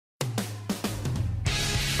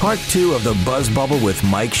Part 2 of the BuzzBubble with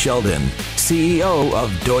Mike Sheldon, CEO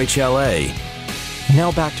of Deutsch LA.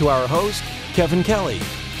 Now back to our host, Kevin Kelly,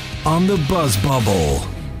 on the BuzzBubble.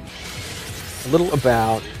 A little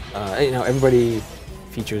about, everybody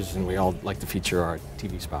features, and we all like to feature our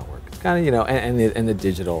TV spot work. It's kind of, and the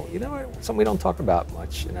digital, something we don't talk about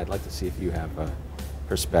much, and I'd like to see if you have a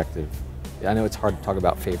perspective. I know it's hard to talk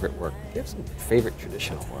about favorite work. Do you have some favorite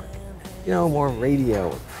traditional work? More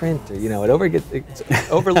radio or print, or it's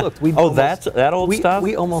overlooked. That's that old stuff.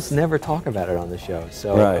 We almost never talk about it on the show,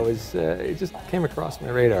 so right. It just came across my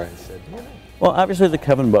radar and said, Well, obviously the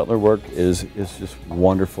Kevin Butler work is just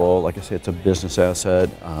wonderful. Like I say, it's a business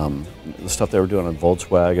asset. The stuff they were doing on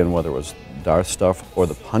Volkswagen, whether it was Darth stuff or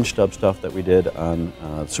the punched up stuff that we did on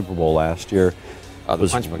Super Bowl last year,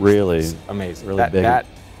 was really amazing. Really big.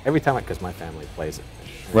 Every time, because my family plays it,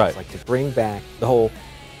 right? It's like to bring back the whole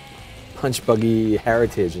punch buggy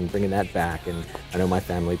heritage and bringing that back. And I know my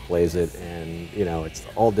family plays it, and it's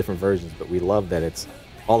all different versions, but we love that it's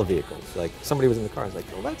all the vehicles. Like somebody was in the car, I was like,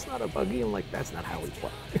 well, that's not a buggy. I'm like, that's not how we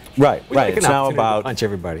play. Right, right. It's now about punch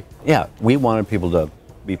everybody. Yeah, we wanted people to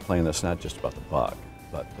be playing this not just about the Bug,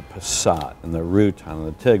 but the Passat and the Rutan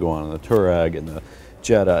and the Tiguan and the Touareg and the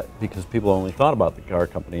Jetta, because people only thought about the car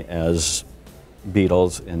company as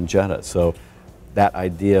Beetles and Jetta. So that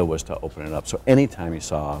idea was to open it up. So anytime you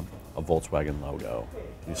saw a Volkswagen logo,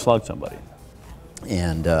 you slugged somebody.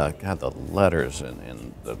 And God, the letters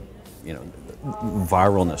and the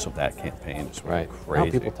viralness of that campaign is right. Crazy.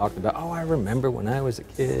 Now people talked about, I remember when I was a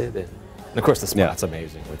kid, and of course the spot's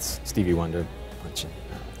amazing with Stevie Wonder punching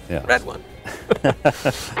red one.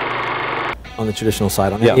 On the traditional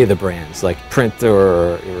side, on any of the brands, like print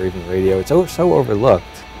or even radio, it's so overlooked,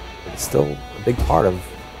 but it's still a big part of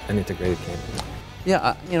an integrated campaign.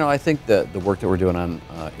 Yeah, I think that the work that we're doing on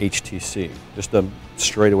HTC, just the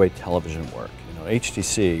straightaway television work.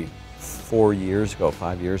 HTC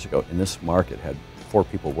 5 years ago, in this market had 4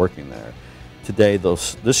 people working there. Today,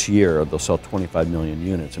 this year, they'll sell 25 million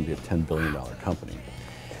units and be a $10 billion company.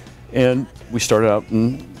 And we started out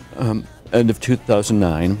in end of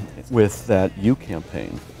 2009 with that You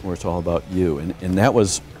campaign, where it's all about you. And that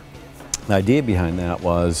was, the idea behind that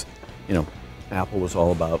was, Apple was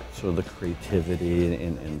all about sort of the creativity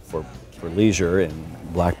and for leisure,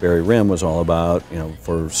 and BlackBerry RIM was all about,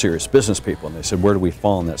 for serious business people. And they said, where do we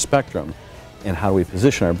fall in that spectrum? And how do we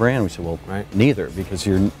position our brand? We said, well, neither, because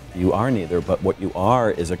you are neither, but what you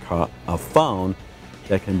are is a phone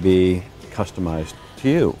that can be customized to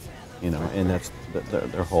you, and that's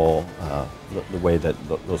their whole, the way that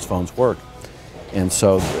those phones work. And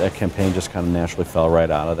so that campaign just kind of naturally fell right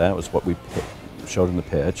out of that. It was what we showed in the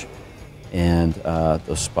pitch. And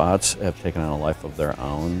those spots have taken on a life of their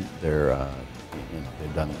own. They've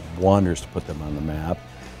done wonders to put them on the map.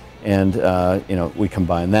 And we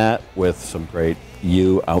combine that with some great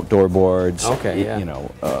outdoor boards. Okay,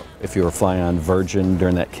 yeah. If you were flying on Virgin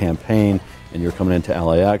during that campaign and you're coming into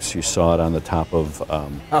LAX, you saw it on the top of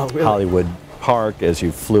really? Hollywood Park as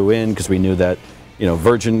you flew in, because we knew that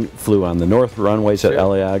Virgin flew on the north runways at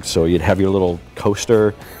LAX, so you'd have your little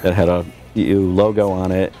coaster that had a EU logo on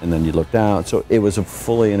it, and then you look down. So it was a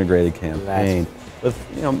fully integrated campaign with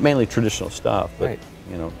mainly traditional stuff, but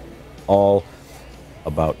all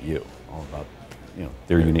about you, all about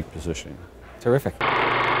their unique positioning. Terrific.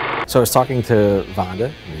 So I was talking to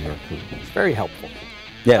Vonda in New York, who was very helpful.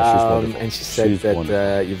 Yeah, she's wonderful. And she said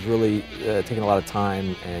that you've really taken a lot of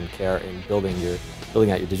time and care in building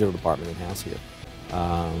out your digital department in-house here.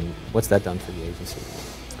 What's that done for the agency?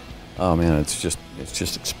 Oh man, it's just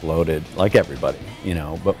exploded, like everybody,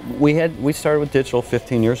 But we started with digital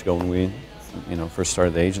 15 years ago when we, first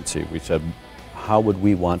started the agency. We said, how would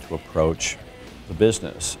we want to approach the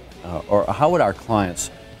business, or how would our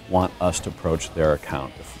clients want us to approach their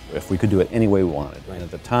account if we could do it any way we wanted? Right. And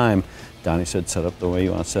at the time, Donnie said, set up the way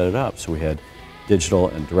you want to set it up. So we had digital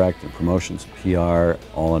and direct and promotions, PR,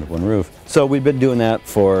 all under one roof. So we've been doing that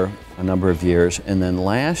for a number of years, and then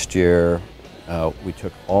last year, we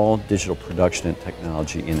took all digital production and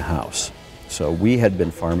technology in-house. So we had been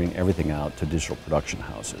farming everything out to digital production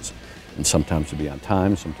houses. And sometimes it'd be on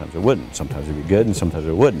time, sometimes it wouldn't. Sometimes it'd be good, and sometimes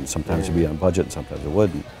it wouldn't. Sometimes it'd be on budget, and sometimes it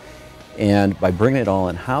wouldn't. And by bringing it all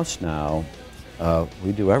in-house now,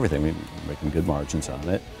 we do everything. We're making good margins on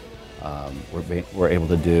it. We're able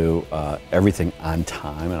to do everything on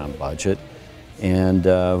time and on budget. And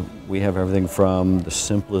we have everything from the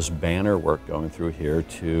simplest banner work going through here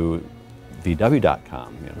to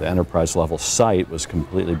VW.com. The enterprise level site was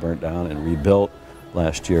completely burnt down and rebuilt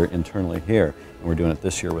last year internally here. And we're doing it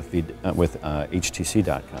this year with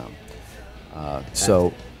HTC.com.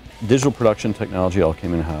 So digital production technology all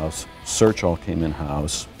came in-house, search all came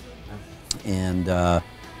in-house, And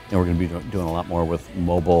we're going to be doing a lot more with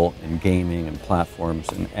mobile and gaming and platforms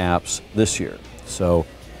and apps this year. So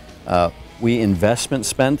we investment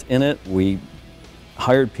spent in it. We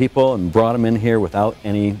hired people and brought them in here without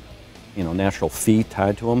any natural fee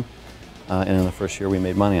tied to them. And in the first year we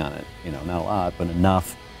made money on it. Not a lot, but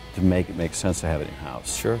enough to make it make sense to have it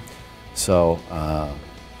in-house. Sure. So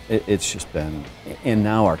it's just been, and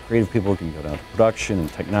now our creative people can go down to production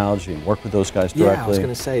and technology and work with those guys directly. Yeah, I was going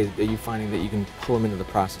to say, are you finding that you can pull them into the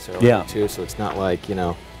process early too? So it's not like,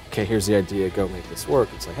 okay, here's the idea, go make this work.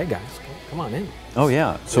 It's like, hey guys, come on in. Oh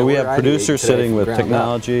yeah. So we have producers sitting with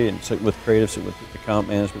technology and sitting with creative, sitting with account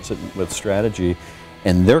management, sitting with strategy,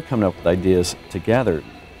 and they're coming up with ideas together.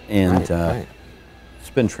 And it's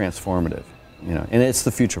been transformative, and it's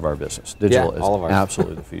the future of our business. Digital is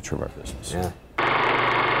absolutely the future of our business. Yeah.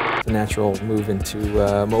 The natural move into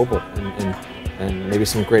mobile and maybe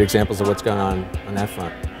some great examples of what's going on that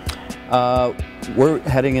front. We're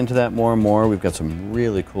heading into that more and more. We've got some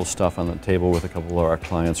really cool stuff on the table with a couple of our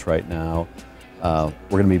clients right now. We're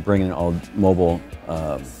going to be bringing all mobile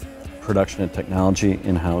production and technology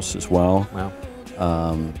in-house as well.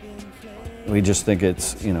 Wow. We just think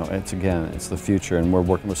it's the future, and we're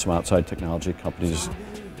working with some outside technology companies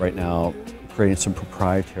right now, creating some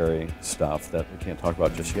proprietary stuff that we can't talk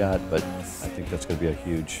about just yet, but I think that's going to be a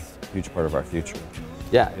huge part of our future.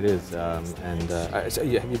 Yeah, it is. So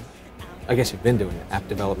I guess you've been doing app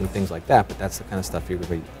development, things like that, but that's the kind of stuff you're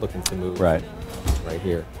going to be looking to move right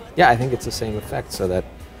here. Yeah, I think it's the same effect, so that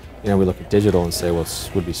we look at digital and say, well,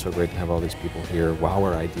 it would be so great to have all these people here while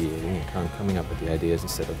we're ideating and coming up with the ideas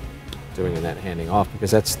instead of doing and then handing off,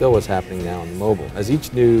 because that's still what's happening now on mobile. As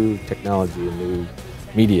each new technology and new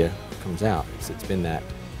media comes out, it's been that,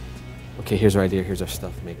 okay, here's our idea, here's our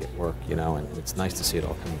stuff, make it work, and it's nice to see it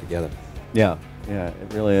all coming together. Yeah,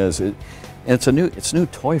 it really is. And it's a new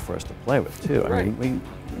toy for us to play with too. Right. I mean, we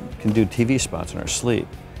can do TV spots in our sleep.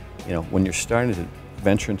 When you're starting to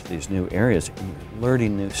venture into these new areas and you're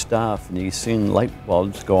learning new stuff, and you've seen light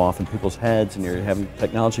bulbs go off in people's heads, and you're having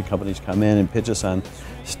technology companies come in and pitch us on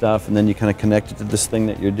stuff, and then you kind of connect it to this thing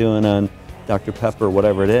that you're doing on Dr. Pepper,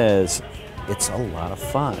 whatever it is. It's a lot of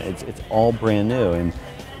fun. It's all brand new, and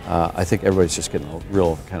I think everybody's just getting a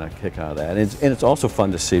real kind of kick out of that. And it's also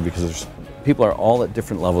fun to see because people are all at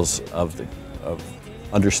different levels of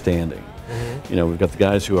understanding. Mm-hmm. We've got the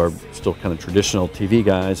guys who are still kind of traditional TV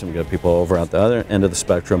guys, and we've got people over at the other end of the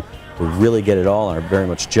spectrum who really get it all and are very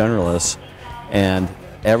much generalists, and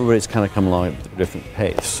everybody's kind of come along at a different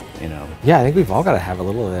pace. Yeah, I think we've all got to have a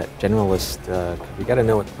little of that generalist. We got to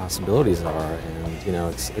know what the possibilities are, and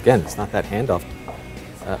it's not that handoff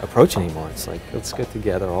approach anymore. It's like, let's get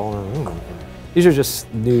together all in a room. And these are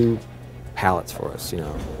just new palettes for us,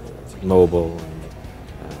 mobile and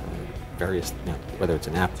various, whether it's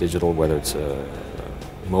an app digital, whether it's a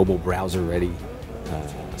mobile browser-ready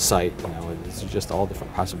site. It's just all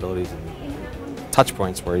different possibilities and touch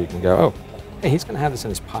points where you can go, oh, hey, he's going to have this in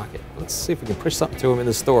his pocket. Let's see if we can push something to him in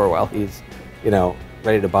the store while he's,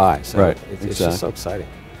 ready to buy. So it's just so exciting.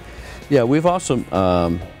 Yeah, we've also,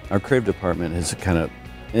 our creative department has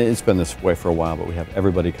it's been this way for a while, but we have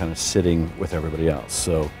everybody kind of sitting with everybody else.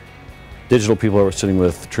 So digital people are sitting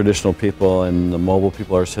with traditional people, and the mobile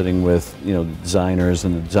people are sitting with, designers,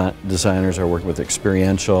 and the designers are working with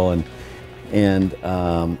experiential, and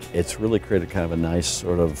it's really created kind of a nice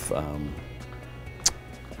sort of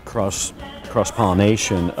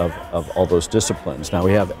cross-pollination of all those disciplines. Now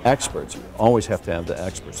we have experts. We always have to have the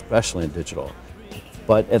experts, especially in digital.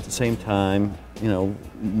 But at the same time,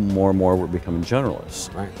 more and more we're becoming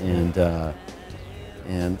generalists. Right.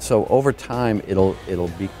 And so over time, it'll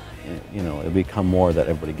become more that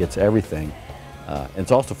everybody gets everything.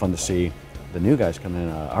 It's also fun to see the new guys come in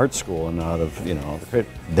out of art school and out of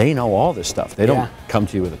they know all this stuff. They don't come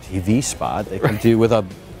to you with a TV spot. They come to you with an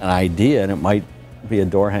idea, and it might be a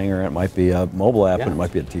door hanger, it might be a mobile app, and it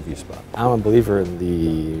might be a TV spot. I'm a believer in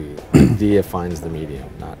the idea finds the medium,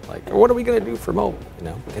 not like, what are we going to do for mobile?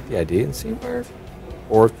 Get the idea and see where,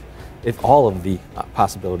 or if all of the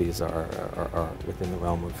possibilities are within the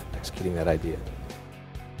realm of executing that idea.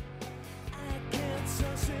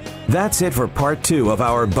 That's it for part 2 of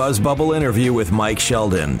our BuzzBubble interview with Mike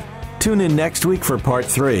Sheldon. Tune in next week for part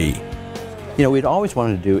 3. We'd always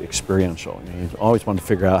wanted to do experiential. We'd always wanted to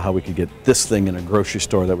figure out how we could get this thing in a grocery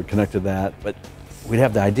store that would connect to that, but we'd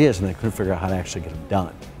have the ideas and they couldn't figure out how to actually get them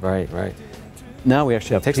done. Right. Now we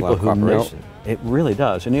actually have people who know. It really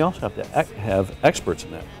does, and you also have to have experts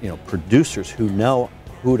in that. Producers who know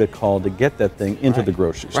who to call to get that thing into the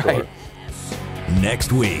grocery store.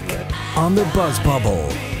 Next week on the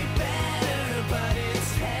BuzzBubble.